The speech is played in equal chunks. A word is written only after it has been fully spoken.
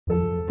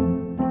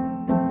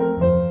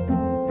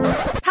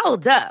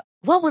Hold up.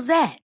 What was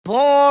that?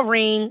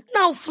 Boring.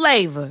 No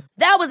flavor.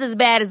 That was as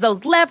bad as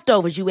those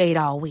leftovers you ate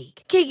all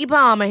week. Keke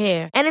Palmer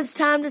here, and it's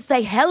time to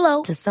say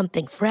hello to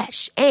something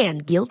fresh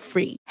and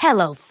guilt-free.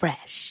 Hello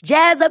Fresh.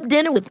 Jazz up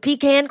dinner with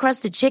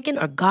pecan-crusted chicken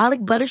or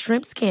garlic butter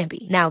shrimp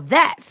scampi. Now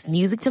that's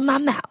music to my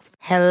mouth.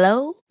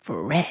 Hello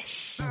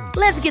Fresh.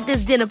 Let's get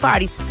this dinner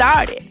party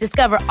started.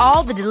 Discover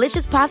all the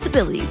delicious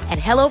possibilities at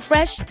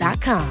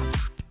hellofresh.com.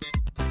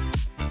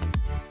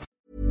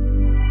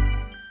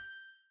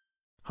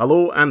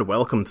 Hello and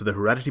welcome to the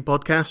Heredity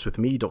Podcast with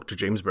me, Dr.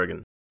 James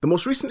Bergen. The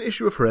most recent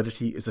issue of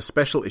Heredity is a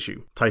special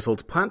issue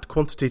titled Plant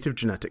Quantitative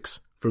Genetics,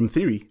 From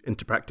Theory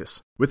into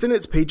Practice. Within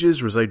its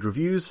pages reside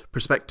reviews,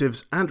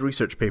 perspectives, and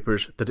research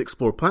papers that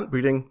explore plant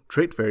breeding,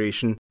 trait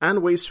variation,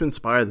 and ways to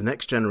inspire the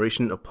next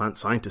generation of plant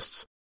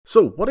scientists.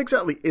 So, what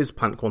exactly is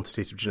plant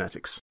quantitative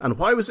genetics, and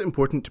why was it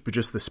important to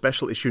produce this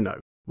special issue now?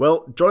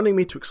 Well, joining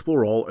me to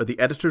explore all are the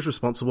editors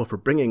responsible for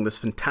bringing this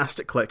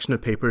fantastic collection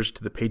of papers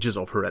to the pages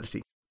of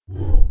Heredity.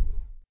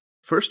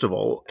 First of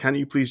all, can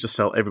you please just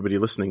tell everybody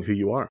listening who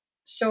you are?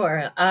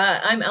 Sure.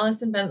 I'm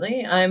Alison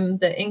Bentley. I'm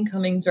the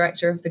incoming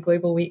director of the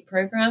Global Wheat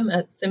Program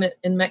at CIMMYT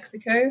in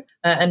Mexico,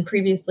 and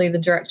previously the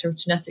director of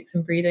genetics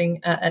and breeding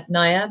at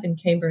NIAB in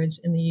Cambridge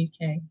in the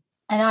UK.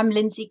 And I'm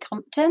Lindsay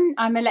Compton.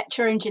 I'm a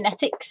lecturer in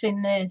genetics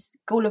in the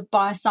School of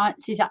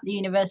Biosciences at the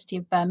University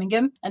of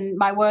Birmingham. And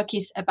my work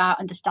is about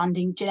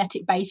understanding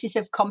genetic basis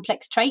of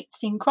complex traits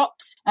in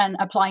crops and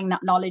applying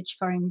that knowledge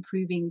for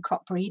improving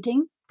crop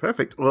breeding.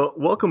 Perfect. Well,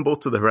 welcome both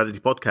to the Heredity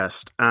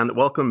Podcast, and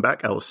welcome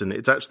back, Alison.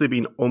 It's actually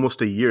been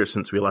almost a year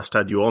since we last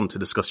had you on to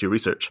discuss your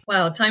research.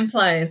 Wow, time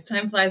flies.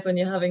 Time flies when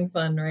you're having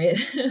fun, right?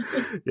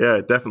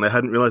 Yeah, definitely. I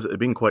hadn't realised it had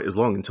been quite as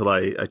long until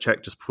I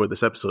checked just before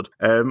this episode.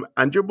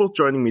 And you're both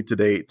joining me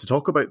today to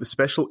talk about the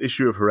special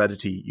issue of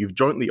Heredity you've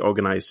jointly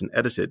organised and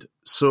edited.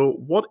 So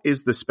what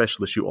is this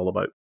special issue all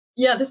about?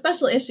 Yeah, the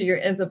special issue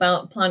is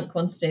about plant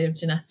quantitative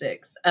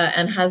genetics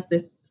and has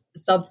this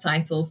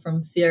subtitle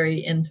From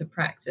Theory into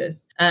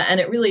Practice,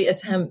 and it really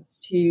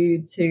attempts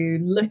to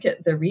look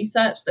at the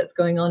research that's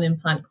going on in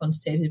plant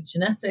quantitative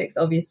genetics.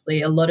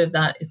 Obviously, a lot of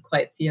that is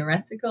quite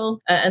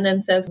theoretical, and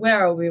then says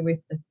where are we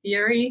with the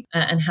theory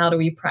and how do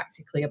we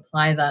practically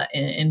apply that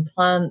in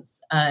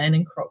plants and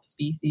in crop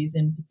species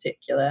in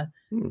particular.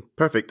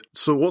 Perfect.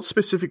 So what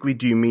specifically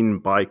do you mean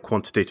by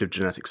quantitative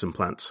genetics in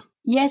plants?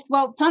 Yes,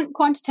 well, plant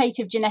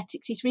quantitative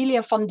genetics is really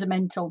a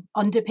fundamental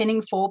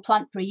underpinning for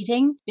plant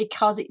breeding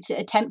because it's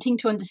attempting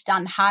to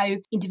understand how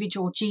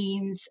individual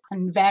genes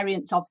and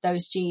variants of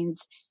those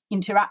genes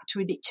interact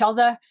with each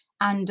other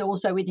and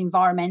also with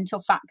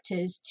environmental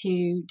factors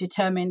to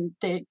determine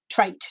the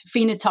trait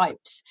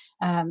phenotypes,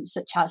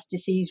 such as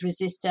disease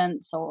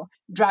resistance or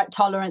drought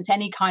tolerance,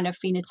 any kind of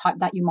phenotype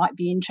that you might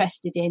be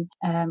interested in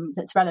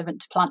that's relevant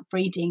to plant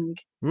breeding.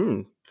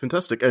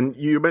 Fantastic. And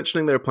you're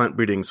mentioning there plant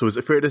breeding. So is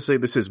it fair to say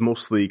this is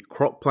mostly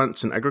crop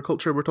plants and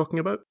agriculture we're talking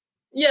about?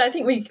 Yeah, I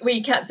think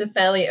we kept a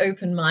fairly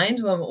open mind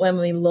when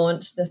we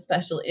launched the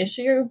special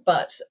issue,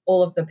 but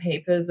all of the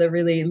papers are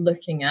really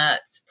looking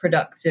at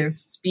productive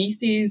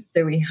species.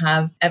 So we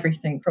have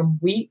everything from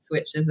wheat,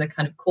 which is a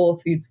kind of core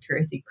food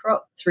security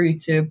crop, through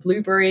to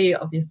blueberry,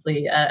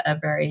 obviously a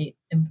very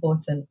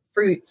important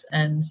fruit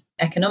and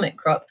economic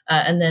crop,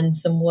 and then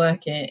some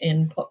work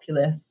in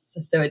populus,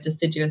 so a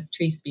deciduous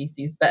tree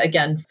species, but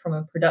again, from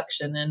a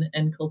production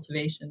and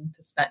cultivation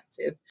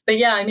perspective. But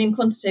yeah, I mean,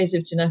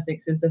 quantitative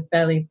genetics is a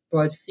fairly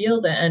broad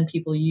field, and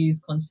people use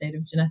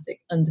quantitative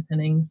genetic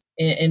underpinnings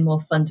in more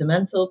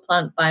fundamental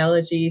plant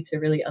biology to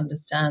really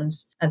understand,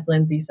 as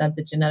Lindsay said,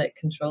 the genetic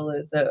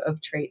controllers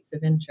of traits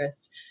of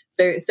interest.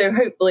 So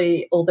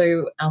hopefully,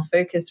 although our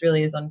focus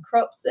really is on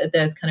crops,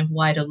 there's kind of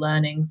wider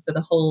learning for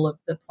the whole of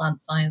the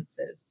plant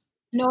sciences.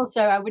 And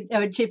also I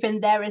would chip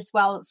in there as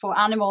well for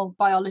animal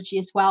biology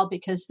as well,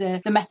 because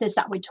the methods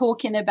that we're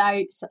talking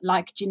about,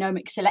 like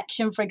genomic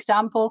selection, for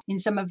example, in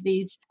some of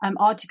these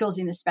articles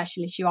in the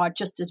special issue are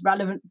just as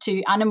relevant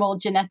to animal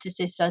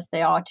geneticists as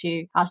they are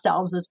to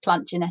ourselves as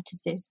plant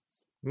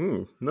geneticists.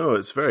 No,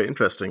 it's very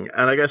interesting.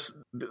 And I guess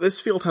this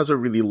field has a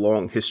really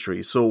long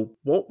history. So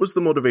what was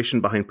the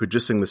motivation behind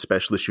producing the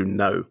special issue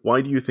now?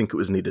 Why do you think it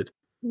was needed?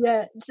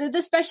 Yeah, so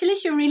the special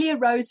issue really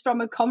arose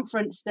from a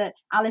conference that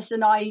Alice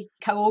and I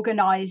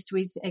co-organised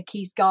with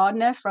Keith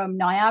Gardner from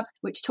NIAB,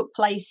 which took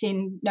place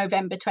in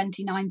November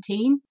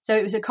 2019. So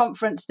it was a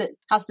conference that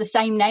has the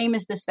same name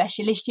as the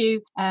special issue,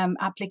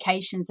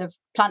 applications of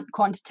plant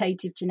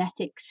quantitative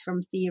genetics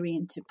from theory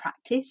into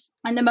practice.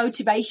 And the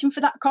motivation for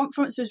that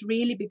conference was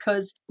really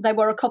because there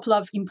were a couple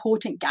of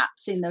important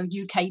gaps in the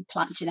UK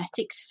plant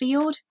genetics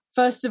field.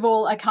 First of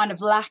all, a kind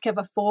of lack of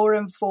a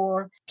forum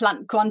for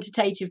plant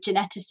quantitative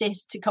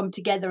geneticists to come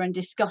together and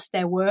discuss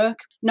their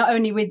work, not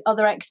only with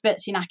other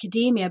experts in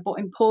academia, but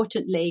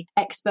importantly,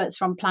 experts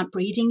from plant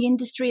breeding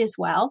industry as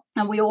well.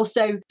 And we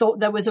also thought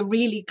there was a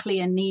really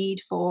clear need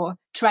for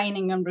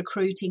training and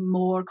recruiting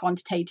more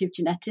quantitative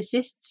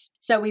geneticists.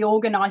 So we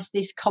organised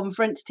this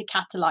conference to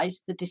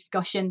catalyse the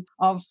discussion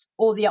of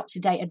all the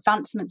up-to-date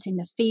advancements in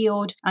the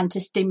field and to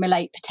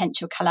stimulate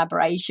potential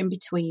collaboration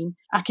between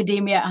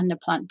academia and the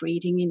plant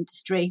breeding industry.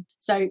 industry.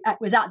 So it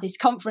was at this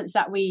conference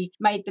that we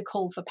made the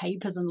call for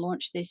papers and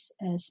launched this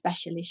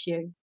special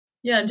issue.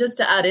 Yeah, and just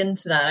to add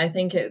into that, I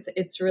think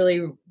it's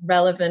really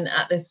relevant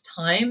at this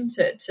time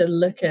to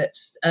look at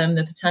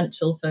the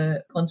potential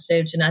for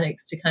quantitative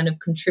genetics to kind of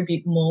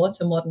contribute more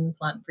to modern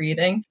plant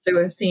breeding. So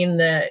we've seen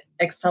the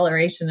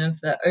acceleration of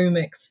the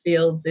omics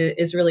fields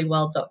is really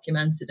well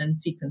documented in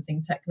sequencing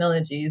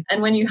technologies.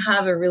 And when you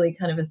have a really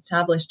kind of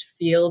established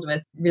field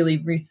with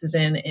really rooted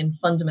in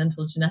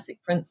fundamental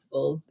genetic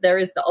principles, there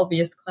is the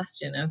obvious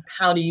question of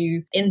how do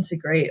you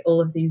integrate all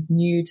of these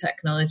new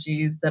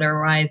technologies that are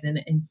arising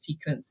in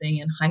sequencing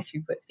and high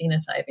throughput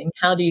phenotyping?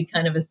 How do you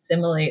kind of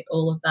assimilate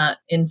all of that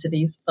into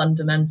these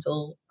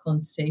fundamental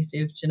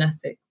quantitative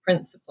genetic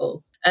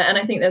principles? And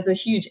I think there's a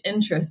huge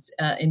interest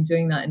in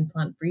doing that in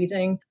plant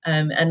breeding,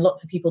 and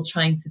lots of people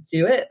trying to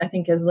do it. I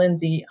think, as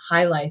Lindsay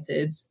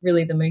highlighted,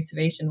 really the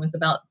motivation was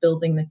about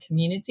building the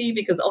community,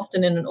 because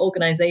often in an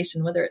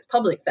organization, whether it's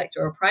public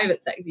sector or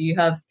private sector, you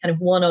have kind of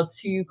one or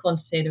two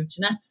quantitative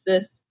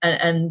geneticists,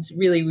 and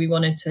really we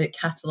wanted to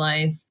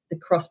catalyze the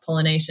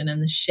cross-pollination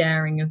and the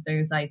sharing of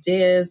those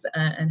ideas,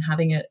 and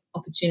having an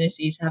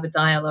opportunity to have a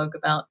dialogue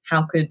about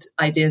how could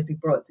ideas be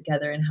brought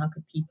together and how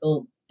could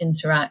people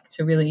interact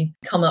to really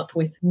come up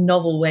with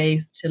novel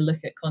ways to look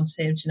at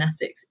quantitative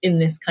genetics in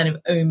this kind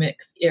of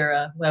omics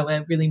era where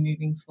we're really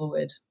moving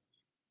forward.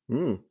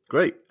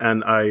 Great.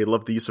 And I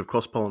love the use of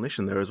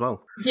cross-pollination there as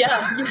well.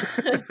 Yeah,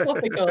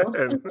 topical.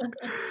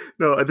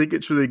 No, I think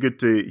it's really good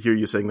to hear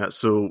you saying that.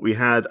 So we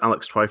had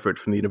Alex Twyford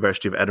from the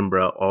University of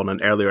Edinburgh on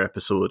an earlier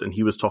episode, and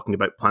he was talking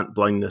about plant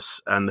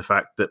blindness and the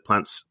fact that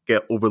plants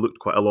get overlooked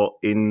quite a lot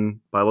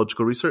in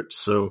biological research.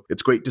 So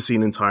it's great to see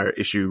an entire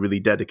issue really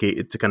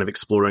dedicated to kind of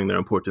exploring their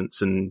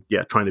importance and,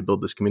 trying to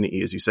build this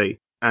community, as you say.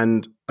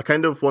 And I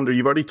kind of wonder,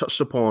 you've already touched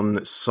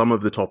upon some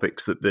of the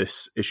topics that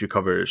this issue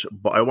covers,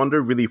 but I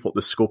wonder really what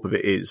the scope of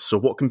it is. So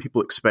what can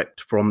people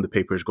expect from the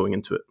papers going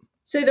into it?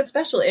 So the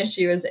special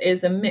issue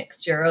is a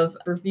mixture of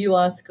review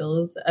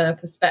articles,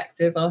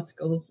 perspective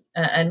articles,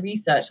 and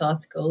research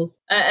articles.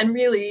 And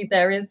really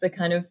there is a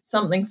kind of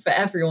something for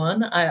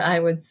everyone, I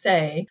would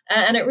say.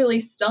 And it really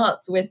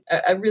starts with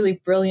a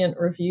really brilliant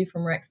review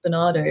from Rex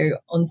Bernardo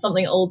on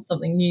something old,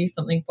 something new,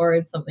 something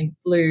borrowed, something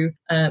blue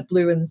in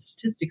the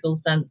statistical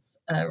sense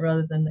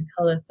rather than the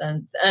color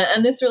sense.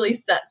 And this really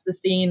sets the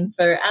scene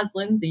for, as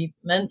Lindsay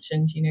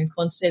mentioned,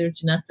 quantitative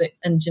genetics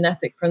and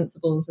genetic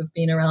principles have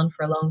been around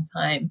for a long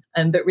time.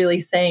 But really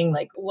saying,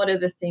 like, what are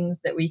the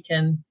things that we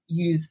can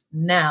use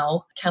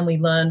now? Can we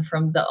learn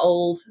from the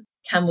old?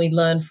 Can we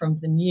learn from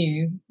the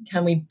new?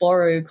 Can we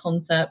borrow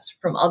concepts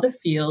from other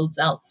fields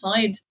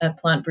outside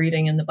plant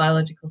breeding and the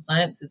biological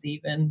sciences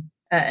even?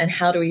 And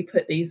how do we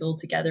put these all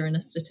together in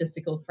a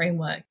statistical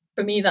framework?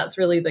 For me, that's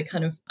really the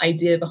kind of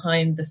idea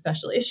behind the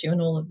special issue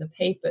and all of the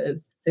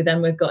papers. So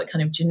then we've got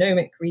kind of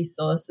genomic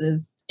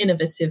resources,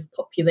 innovative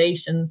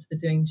populations for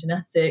doing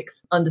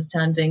genetics,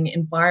 understanding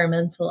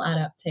environmental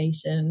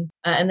adaptation,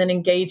 and then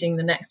engaging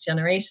the next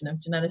generation of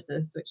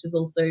geneticists, which is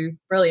also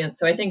brilliant.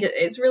 So I think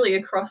it's really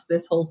across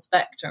this whole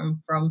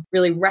spectrum, from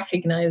really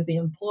recognize the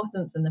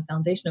importance and the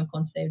foundation of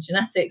quantitative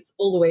genetics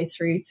all the way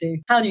through to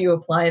how do you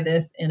apply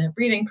this in a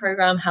breeding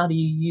program? How do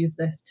you use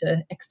this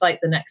to excite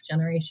the next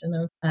generation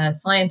of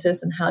scientists?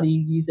 And how do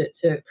you use it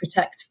to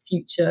protect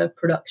future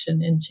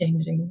production in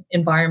changing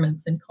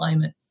environments and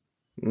climates?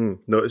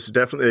 No, it's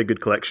definitely a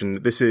good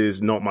collection. This is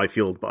not my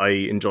field, but I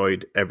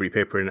enjoyed every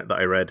paper in it that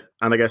I read.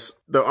 And I guess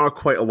there are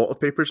quite a lot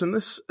of papers in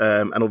this,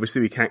 and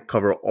obviously we can't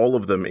cover all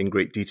of them in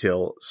great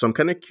detail. So I'm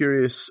kind of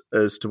curious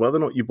as to whether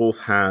or not you both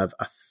have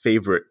a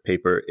favourite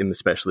paper in the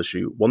special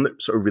issue, one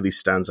that sort of really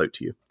stands out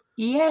to you.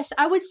 Yes,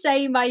 I would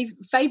say my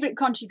favourite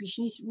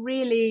contribution is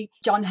really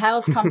John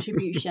Hale's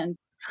contribution.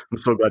 I'm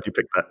so glad you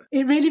picked that.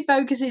 It really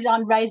focuses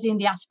on raising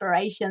the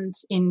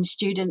aspirations in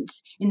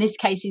students, in this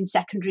case in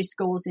secondary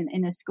schools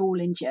in a school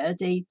in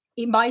Jersey.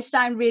 It might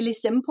sound really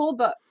simple,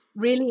 but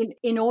really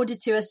in order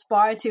to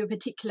aspire to a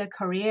particular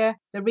career,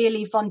 the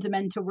really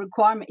fundamental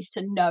requirement is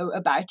to know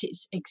about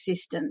its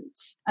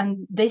existence.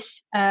 And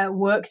this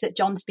work that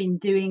John's been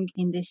doing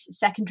in this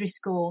secondary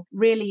school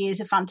really is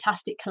a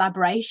fantastic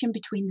collaboration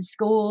between the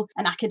school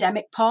and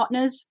academic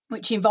partners,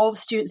 which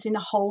involves students in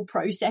the whole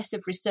process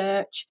of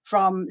research,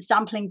 from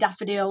sampling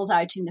daffodils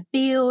out in the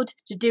field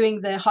to doing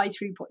the high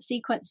throughput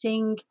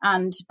sequencing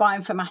and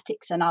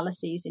bioinformatics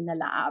analyses in the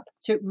lab.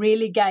 So it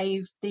really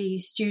gave the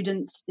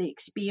students the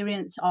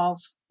experience of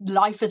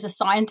life as a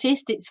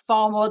scientist. It's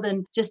far more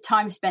than just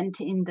time spent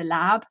in the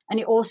lab. And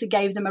it also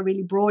gave them a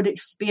really broad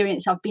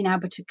experience of being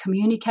able to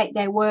communicate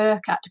their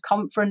work at a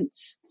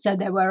conference. So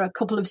there were a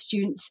couple of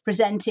students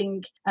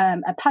presenting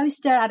a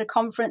poster at a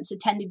conference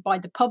attended by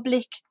the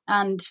public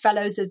and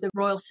fellows of the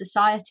Royal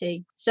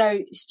Society.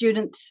 So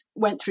students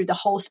went through the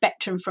whole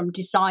spectrum from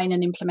design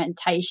and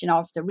implementation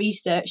of the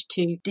research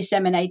to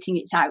disseminating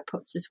its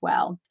outputs as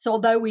well. So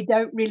although we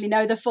don't really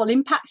know the full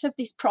impacts of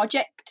this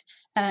project,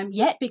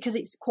 yet because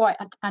it's quite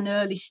at an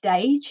early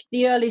stage.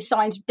 The early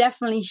signs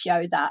definitely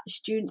show that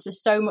students are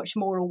so much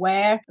more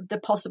aware of the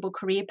possible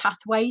career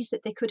pathways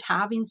that they could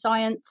have in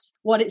science,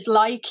 what it's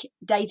like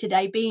day to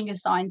day being a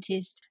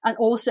scientist, and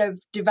also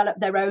develop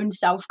their own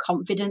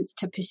self-confidence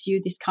to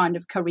pursue this kind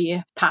of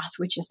career path,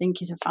 which I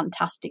think is a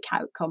fantastic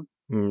outcome.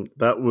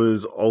 That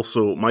was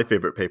also my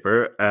favourite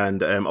paper,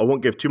 and I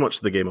won't give too much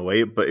of the game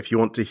away, but if you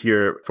want to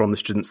hear from the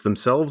students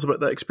themselves about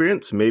that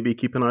experience, maybe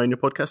keep an eye on your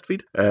podcast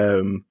feed.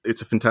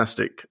 It's a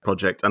fantastic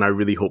project, and I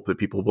really hope that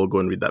people will go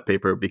and read that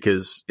paper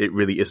because it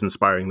really is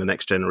inspiring the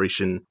next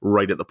generation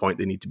right at the point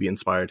they need to be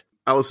inspired.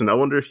 Alison, I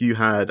wonder if you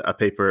had a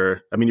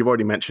paper, I mean, you've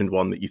already mentioned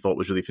one that you thought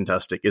was really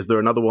fantastic. Is there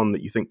another one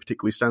that you think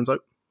particularly stands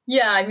out?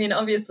 Yeah, I mean,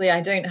 obviously,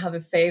 I don't have a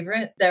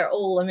favorite. They're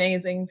all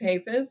amazing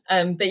papers.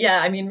 But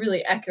yeah, I mean,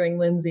 really echoing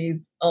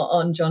Lindsay's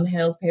on John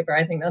Hale's paper,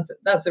 I think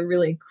that's a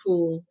really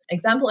cool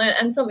example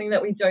and something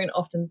that we don't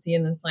often see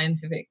in the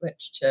scientific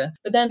literature.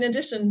 But then in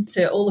addition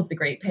to all of the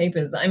great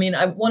papers, I mean,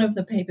 one of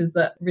the papers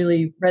that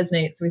really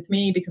resonates with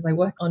me because I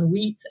work on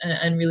wheat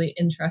and really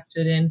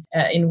interested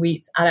in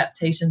wheat's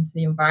adaptation to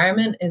the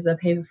environment is a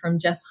paper from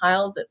Jess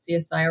Hiles at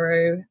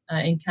CSIRO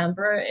in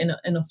Canberra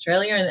in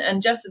Australia.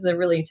 And Jess is a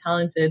really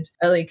talented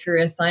early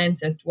career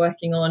scientist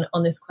working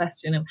on this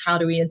question of how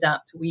do we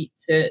adapt wheat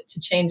to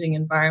changing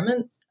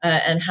environments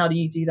and how do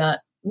you do that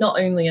not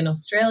only in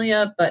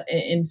Australia, but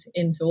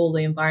into all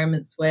the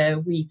environments where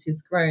wheat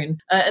is grown.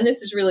 And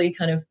this is really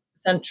kind of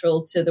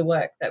central to the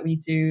work that we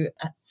do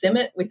at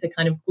CIMMYT with a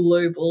kind of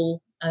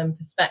global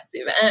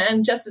perspective.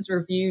 And Jess's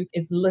review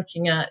is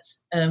looking at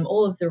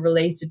all of the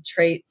related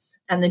traits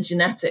and the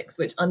genetics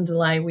which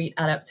underlie wheat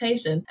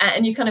adaptation.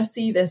 And you kind of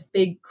see this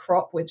big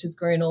crop which is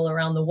grown all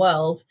around the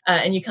world,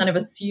 and you kind of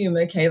assume,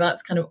 okay,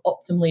 that's kind of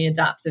optimally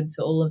adapted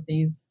to all of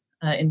these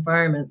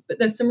environments. But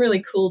there's some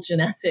really cool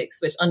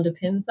genetics which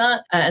underpins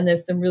that, and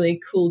there's some really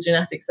cool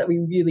genetics that we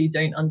really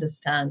don't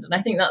understand. And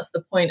I think that's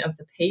the point of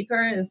the paper,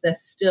 is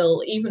there's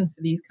still, even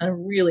for these kind of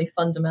really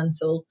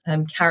fundamental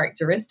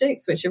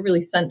characteristics which are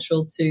really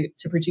central to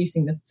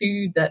producing the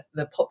food that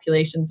the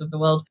populations of the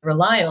world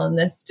rely on,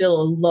 there's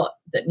still a lot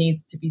that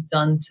needs to be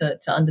done to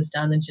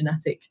understand the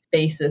genetic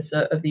basis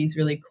of these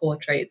really core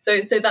traits.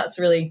 So that's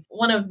really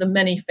one of the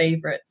many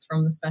favorites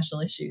from the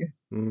special issue.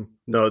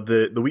 No,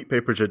 the wheat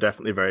papers are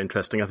definitely very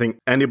interesting. I think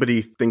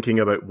anybody thinking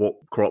about what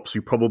crops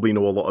we probably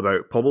know a lot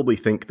about probably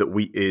think that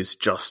wheat is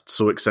just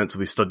so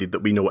extensively studied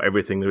that we know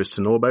everything there is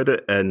to know about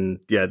it. And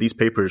yeah, these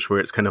papers where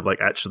it's kind of like,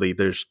 actually,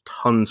 there's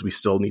tons we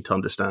still need to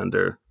understand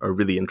are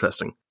really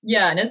interesting.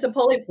 Yeah, and it's a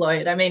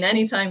polyploid. I mean,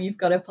 anytime you've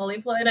got a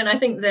polyploid, and I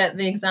think that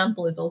the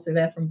example is also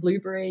there from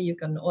blueberry, you've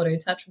got an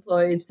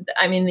autotetraploid.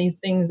 I mean, these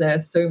things are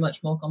so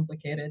much more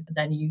complicated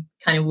than you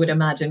kind of would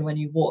imagine when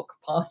you walk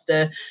past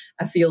a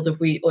field of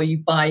wheat or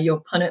you buy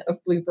your punnet of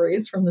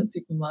blueberries from the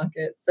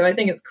supermarket. So I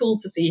think it's cool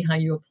to see how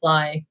you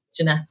apply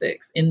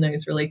genetics in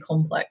those really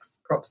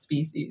complex crop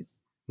species.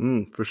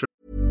 For sure.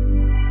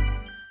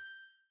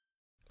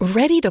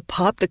 Ready to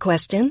pop the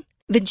question?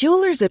 The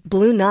jewelers at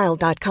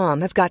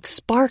BlueNile.com have got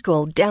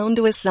sparkle down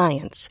to a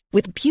science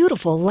with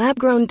beautiful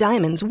lab-grown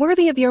diamonds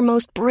worthy of your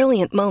most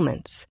brilliant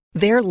moments.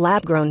 Their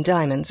lab-grown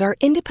diamonds are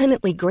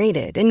independently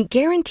graded and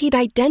guaranteed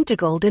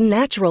identical to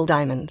natural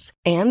diamonds,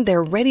 and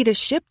they're ready to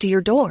ship to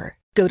your door.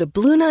 Go to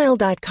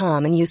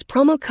BlueNile.com and use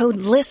promo code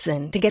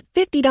LISTEN to get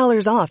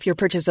 $50 off your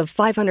purchase of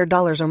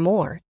 $500 or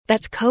more.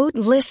 That's code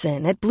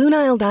LISTEN at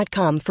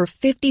BlueNile.com for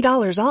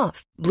 $50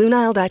 off.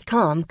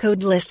 BlueNile.com,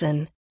 code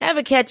LISTEN.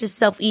 Ever catch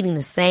yourself eating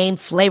the same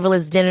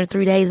flavorless dinner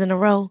 3 days in a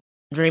row?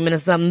 Dreaming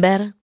of something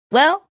better?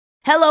 Well,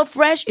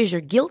 HelloFresh is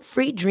your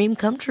guilt-free dream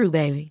come true,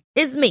 baby.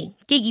 It's me,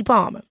 Keke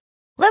Palmer.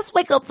 Let's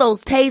wake up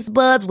those taste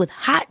buds with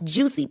hot,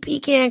 juicy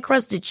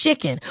pecan-crusted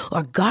chicken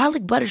or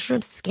garlic butter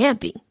shrimp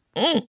scampi.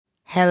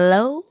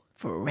 Hello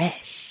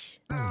Fresh.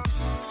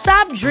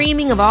 Stop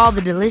dreaming of all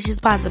the delicious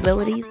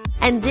possibilities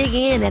and dig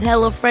in at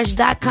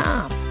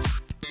HelloFresh.com.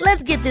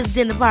 Let's get this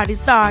dinner party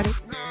started.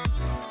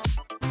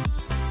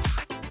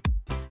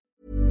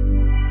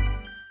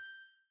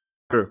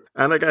 Sure.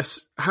 And I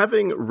guess,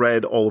 having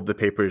read all of the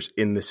papers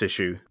in this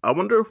issue, I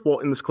wonder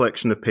what in this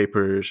collection of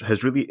papers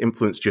has really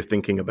influenced your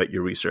thinking about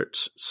your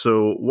research.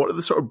 So what are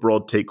the sort of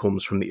broad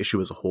take-homes from the issue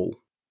as a whole?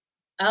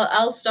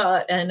 I'll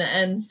start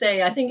and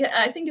say I think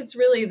it's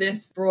really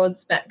this broad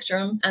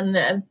spectrum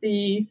and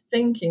the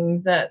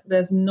thinking that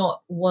there's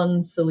not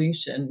one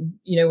solution.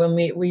 You know, when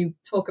we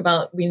talk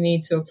about we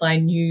need to apply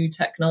new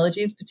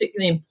technologies,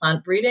 particularly in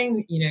plant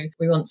breeding, you know,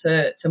 we want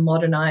to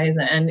modernize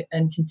and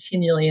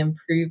continually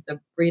improve the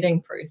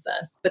breeding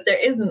process. But there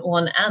isn't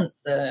one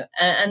answer,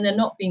 and there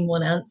not being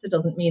one answer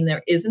doesn't mean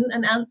there isn't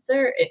an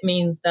answer. It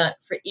means that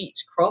for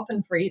each crop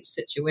and for each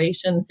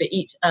situation, for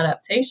each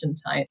adaptation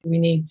type, we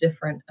need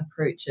different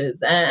approaches.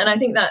 approaches. And I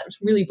think that's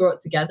really brought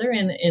together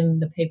in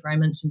the paper I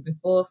mentioned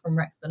before from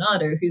Rex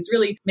Bernardo, who's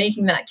really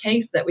making that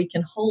case that we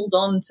can hold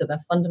on to the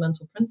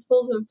fundamental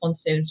principles of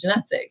quantitative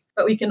genetics,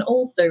 but we can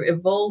also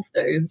evolve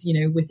those,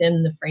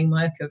 within the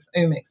framework of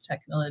omics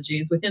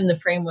technologies, within the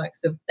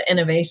frameworks of the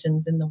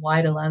innovations in the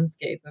wider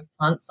landscape of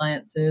plant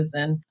sciences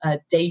and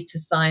data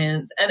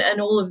science.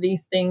 And all of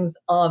these things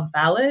are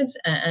valid,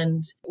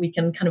 and we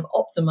can kind of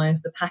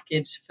optimize the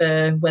package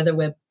for whether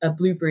we're a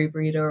blueberry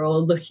breeder or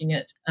looking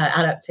at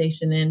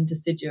adaptation in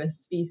deciduous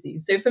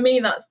species. So for me,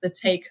 that's the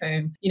take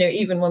home.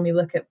 Even when we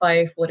look at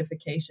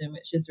biofortification,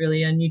 which is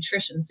really a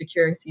nutrition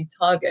security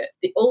target,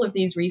 all of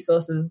these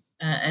resources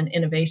and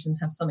innovations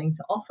have something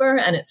to offer.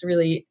 And it's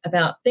really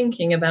about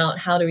thinking about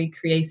how do we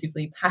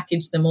creatively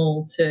package them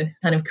all to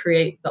kind of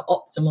create the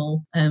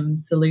optimal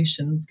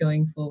solutions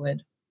going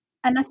forward.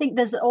 And I think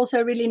there's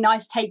also a really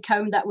nice take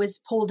home that was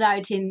pulled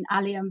out in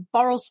Ali and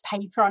Borrell's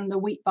paper on the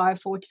wheat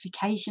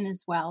biofortification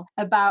as well,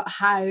 about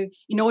how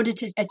in order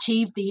to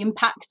achieve the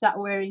impact that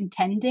we're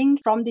intending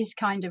from this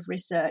kind of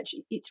research,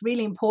 it's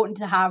really important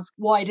to have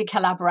wider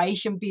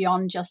collaboration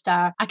beyond just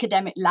our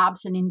academic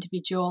labs and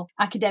individual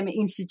academic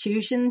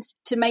institutions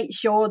to make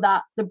sure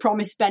that the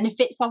promised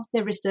benefits of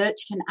the research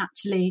can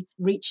actually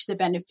reach the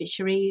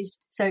beneficiaries.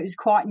 So it was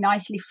quite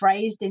nicely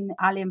phrased in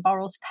Ali and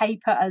Borrell's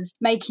paper as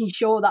making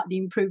sure that the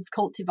improved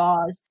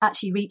cultivars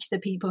actually reach the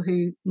people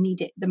who need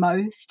it the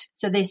most.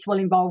 So this will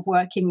involve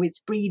working with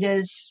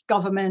breeders,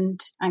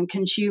 government and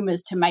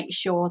consumers to make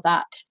sure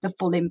that the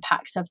full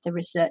impacts of the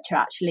research are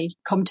actually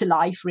come to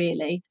life,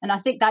 really. And I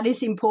think that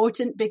is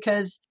important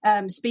because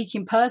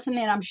speaking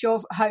personally, and I'm sure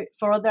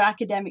for other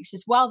academics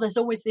as well, there's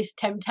always this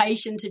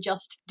temptation to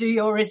just do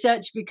your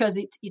research because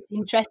it's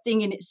interesting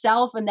in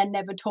itself and then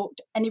never talk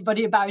to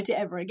anybody about it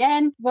ever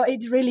again. But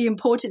it's really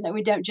important that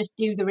we don't just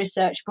do the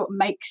research, but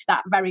make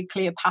that very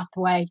clear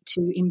pathway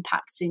to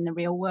impacts in the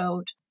real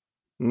world.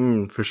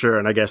 For sure.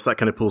 And I guess that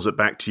kind of pulls it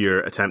back to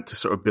your attempt to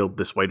sort of build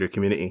this wider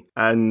community.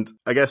 And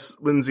I guess,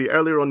 Lindsay,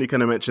 earlier on you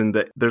kind of mentioned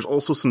that there's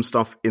also some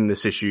stuff in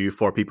this issue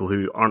for people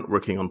who aren't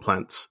working on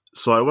plants.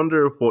 So I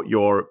wonder what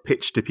your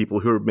pitch to people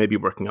who are maybe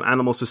working on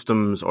animal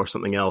systems or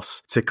something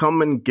else to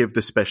come and give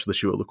this special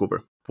issue a look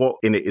over. What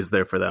in it is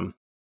there for them?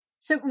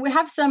 So we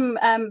have some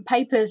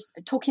papers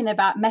talking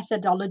about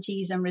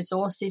methodologies and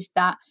resources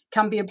that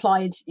can be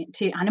applied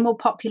to animal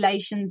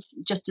populations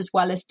just as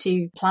well as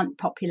to plant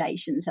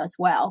populations as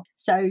well.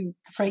 So,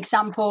 for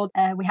example,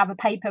 we have a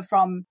paper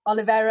from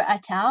Oliveira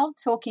et al.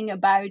 Talking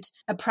about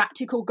a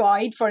practical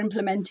guide for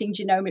implementing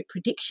genomic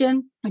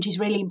prediction, which is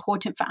really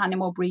important for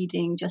animal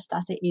breeding, just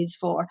as it is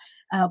for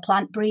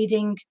plant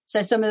breeding.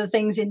 So some of the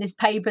things in this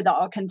paper that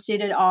are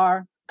considered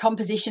are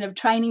composition of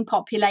training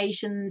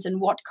populations and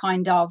what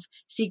kind of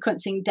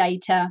sequencing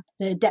data,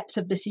 the depth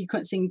of the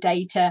sequencing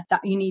data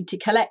that you need to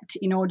collect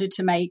in order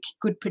to make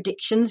good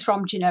predictions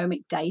from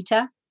genomic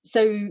data.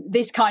 So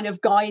this kind of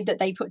guide that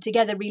they put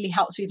together really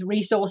helps with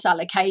resource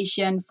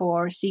allocation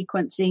for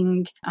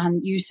sequencing and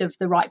use of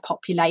the right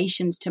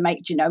populations to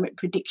make genomic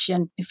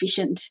prediction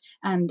efficient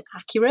and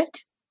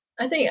accurate.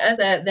 I think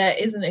that there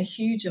isn't a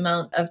huge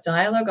amount of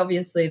dialogue.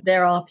 Obviously,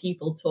 there are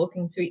people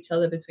talking to each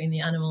other between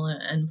the animal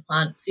and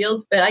plant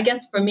fields. But I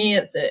guess for me,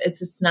 it's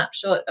a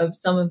snapshot of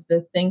some of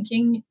the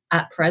thinking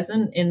at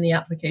present in the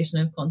application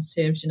of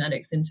quantitative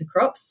genetics into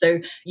crops. So,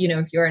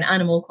 if you're an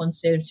animal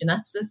quantitative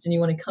geneticist and you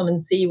want to come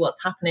and see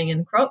what's happening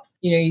in crops,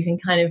 you can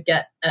kind of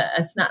get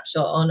a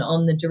snapshot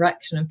on the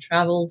direction of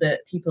travel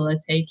that people are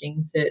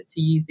taking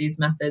to use these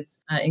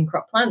methods in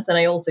crop plants. And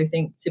I also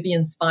think to be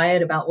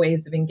inspired about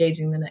ways of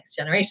engaging the next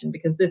generation,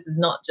 because this is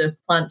not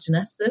just plant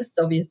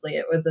geneticists. Obviously,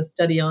 it was a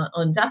study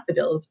on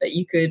daffodils, but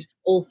you could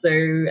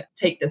also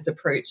take this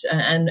approach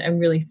and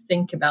really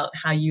think about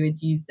how you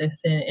would use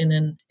this in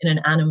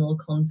an animal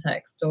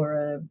context or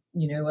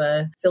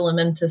a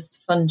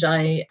filamentous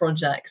fungi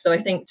project. So I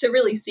think to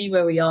really see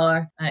where we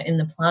are in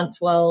the plant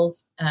world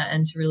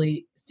and to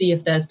really see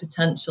if there's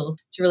potential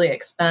to really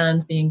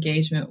expand the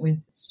engagement with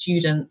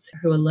students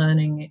who are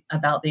learning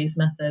about these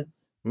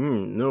methods.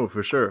 No,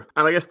 for sure.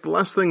 And I guess the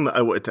last thing that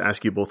I wanted to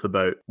ask you both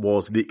about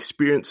was the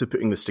experience of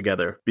putting this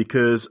together,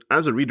 because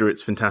as a reader,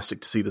 it's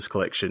fantastic to see this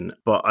collection,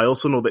 but I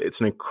also know that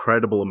it's an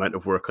incredible amount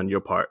of work on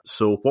your part.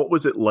 So what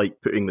was it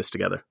like putting this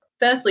together?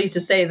 Firstly, to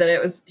say that it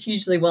was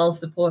hugely well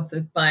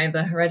supported by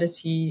the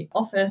Heredity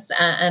office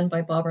and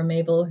by Barbara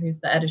Mabel, who's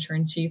the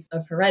editor-in-chief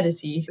of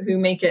Heredity, who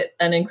make it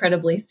an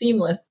incredibly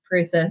seamless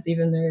process,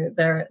 even though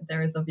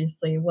there is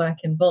obviously work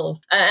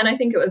involved. And I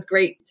think it was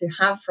great to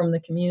have from the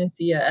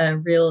community a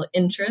real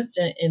interest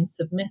in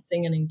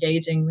submitting and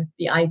engaging with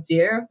the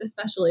idea of the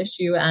special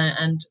issue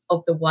and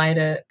of the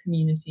wider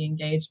community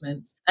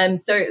engagement.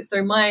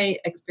 So my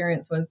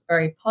experience was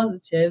very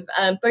positive,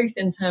 both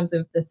in terms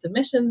of the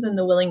submissions and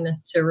the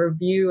willingness to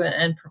review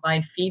and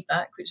provide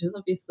feedback, which is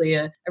obviously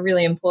a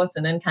really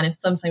important and kind of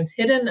sometimes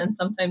hidden and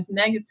sometimes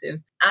negative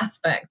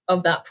aspect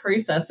of that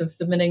process of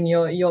submitting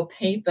your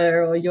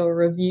paper or your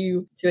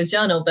review to a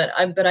journal. But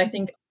I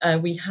think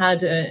we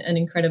had an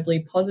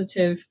incredibly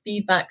positive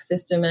feedback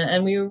system,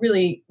 and we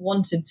really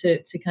wanted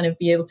to kind of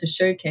be able to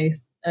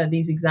showcase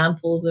these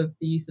examples of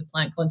the use of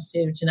plant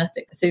quantitative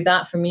genetics. So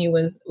that for me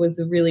was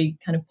a really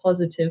kind of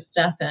positive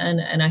step in,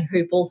 and I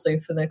hope also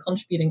for the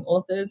contributing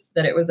authors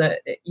that it was a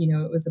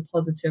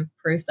positive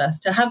process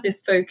to have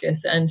this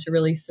focus and to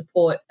really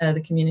support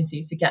the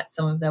community to get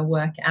some of their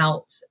work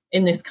out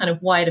in this kind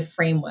of wider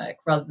framework,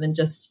 rather than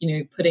just,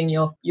 putting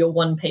your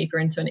one paper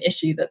into an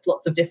issue that's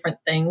lots of different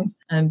things,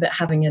 but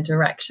having a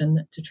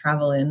direction to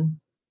travel in.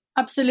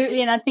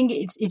 Absolutely. And I think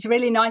it's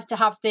really nice to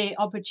have the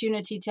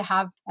opportunity to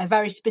have a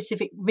very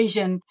specific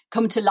vision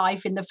come to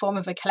life in the form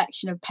of a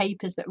collection of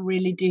papers that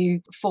really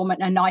do form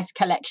a nice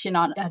collection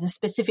on a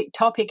specific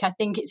topic. I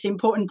think it's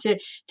important to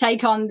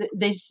take on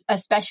this a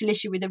special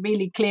issue with a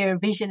really clear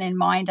vision in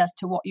mind as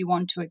to what you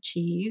want to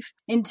achieve.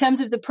 In terms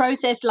of the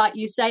process, like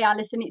you say,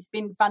 Alison, it's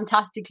been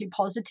fantastically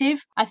positive.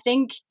 I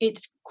think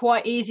it's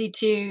quite easy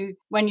to,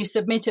 when you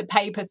submit a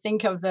paper,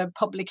 think of the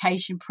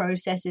publication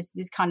process as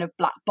this kind of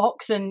black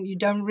box, and you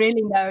don't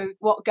really know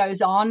what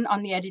goes on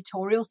the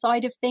editorial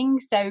side of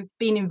things. So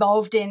being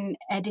involved in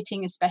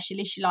editing a special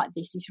issue like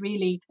this is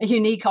really a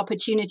unique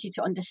opportunity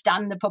to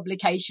understand the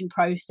publication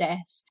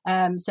process.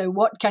 So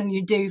what can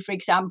you do, for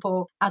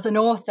example, as an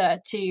author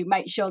to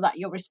make sure that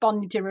you're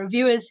responding to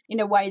reviewers in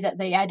a way that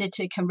the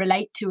editor can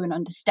relate to and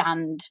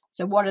understand?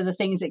 So what are the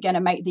things that are going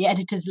to make the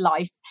editor's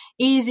life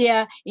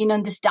easier in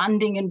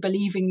understanding and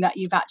believing that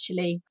you've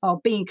actually,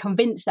 or being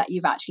convinced that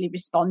you've actually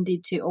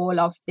responded to all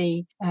of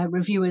the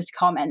reviewers'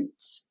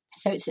 comments?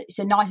 So it's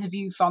a nice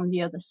view from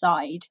the other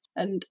side.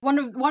 And one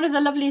of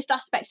the loveliest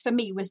aspects for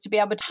me was to be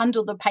able to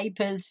handle the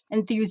papers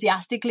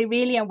enthusiastically,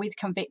 really, and with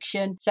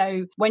conviction.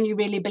 So when you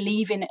really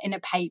believe in a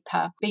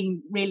paper,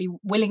 being really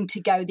willing to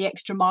go the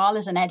extra mile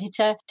as an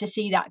editor to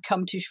see that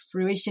come to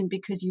fruition,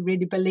 because you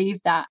really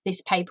believe that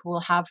this paper will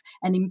have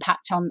an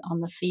impact on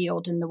the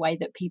field and the way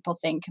that people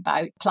think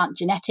about plant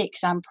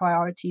genetics and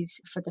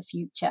priorities for the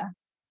future.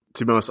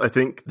 To be honest, I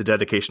think the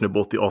dedication of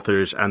both the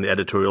authors and the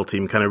editorial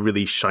team kind of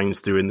really shines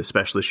through in the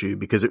special issue,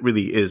 because it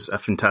really is a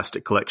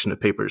fantastic collection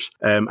of papers.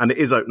 And it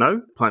is out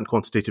now, Plant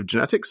Quantitative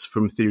Genetics,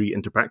 From Theory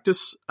into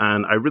Practice.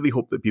 And I really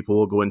hope that people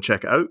will go and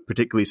check it out,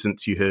 particularly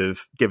since you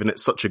have given it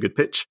such a good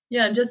pitch.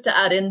 Yeah, and just to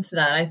add into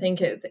that, I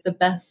think it's the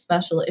best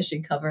special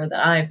issue cover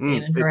that I've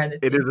seen in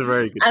Heredity. It is a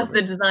very good as cover.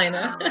 The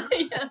designer.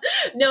 Yeah.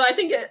 No, I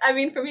think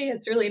for me,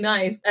 it's really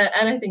nice.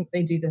 And I think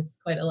they do this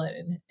quite a lot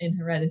in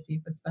Heredity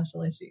for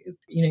special issues.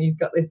 You've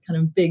got this kind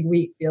of big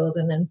wheat field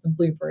and then some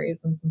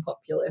blueberries and some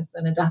populus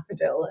and a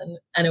daffodil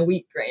and a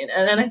wheat grain.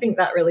 And I think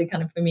that really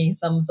kind of, for me,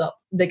 sums up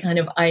the kind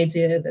of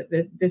idea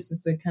that this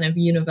is a kind of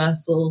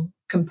universal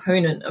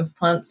component of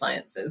plant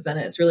sciences, and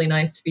it's really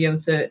nice to be able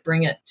to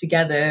bring it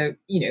together.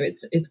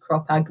 It's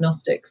crop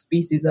agnostic,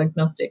 species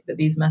agnostic, that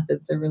these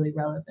methods are really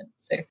relevant.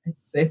 So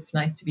it's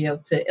nice to be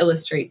able to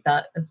illustrate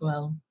that as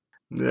well.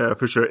 Yeah,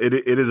 for sure.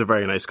 It is a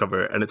very nice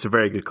cover, and it's a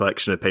very good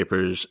collection of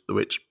papers,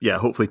 which,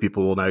 hopefully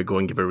people will now go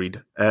and give a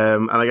read.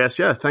 And I guess,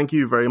 thank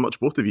you very much,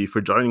 both of you,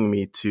 for joining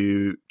me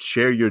to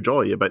share your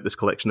joy about this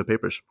collection of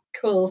papers.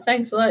 Cool.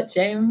 Thanks a lot,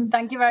 James.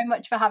 Thank you very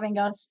much for having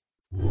us.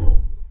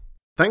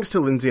 Thanks to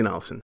Lindsay and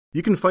Alison.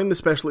 You can find the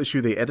special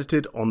issue they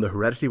edited on the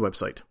Heredity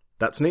website.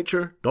 That's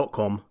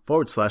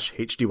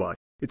nature.com/HDY.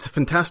 It's a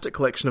fantastic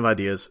collection of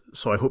ideas,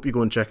 so I hope you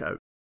go and check it out.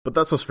 But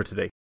that's us for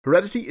today.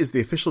 Heredity is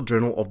the official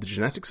journal of the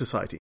Genetics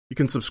Society. You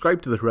can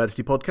subscribe to the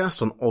Heredity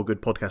podcast on all good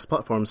podcast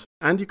platforms,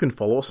 and you can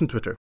follow us on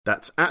Twitter.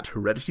 That's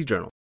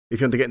 @HeredityJournal. If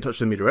you want to get in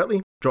touch with me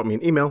directly, drop me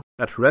an email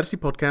at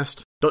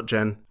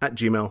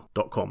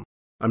hereditypodcast.gen@gmail.com.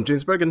 I'm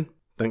James Bergen.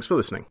 Thanks for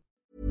listening.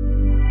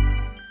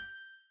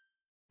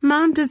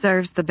 Mom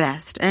deserves the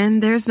best,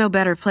 and there's no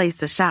better place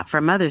to shop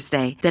for Mother's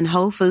Day than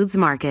Whole Foods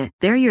Market.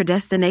 They're your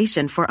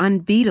destination for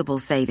unbeatable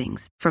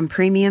savings, from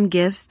premium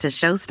gifts to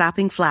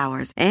show-stopping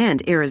flowers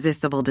and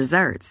irresistible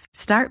desserts.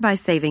 Start by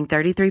saving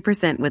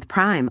 33% with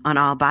Prime on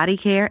all body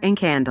care and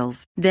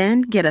candles.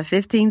 Then get a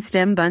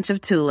 15-stem bunch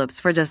of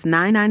tulips for just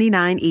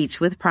 $9.99 each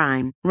with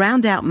Prime.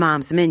 Round out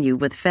Mom's menu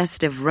with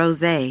festive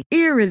rosé,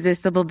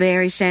 irresistible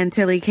berry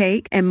chantilly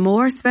cake, and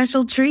more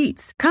special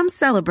treats. Come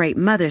celebrate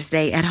Mother's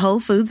Day at Whole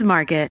Foods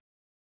Market.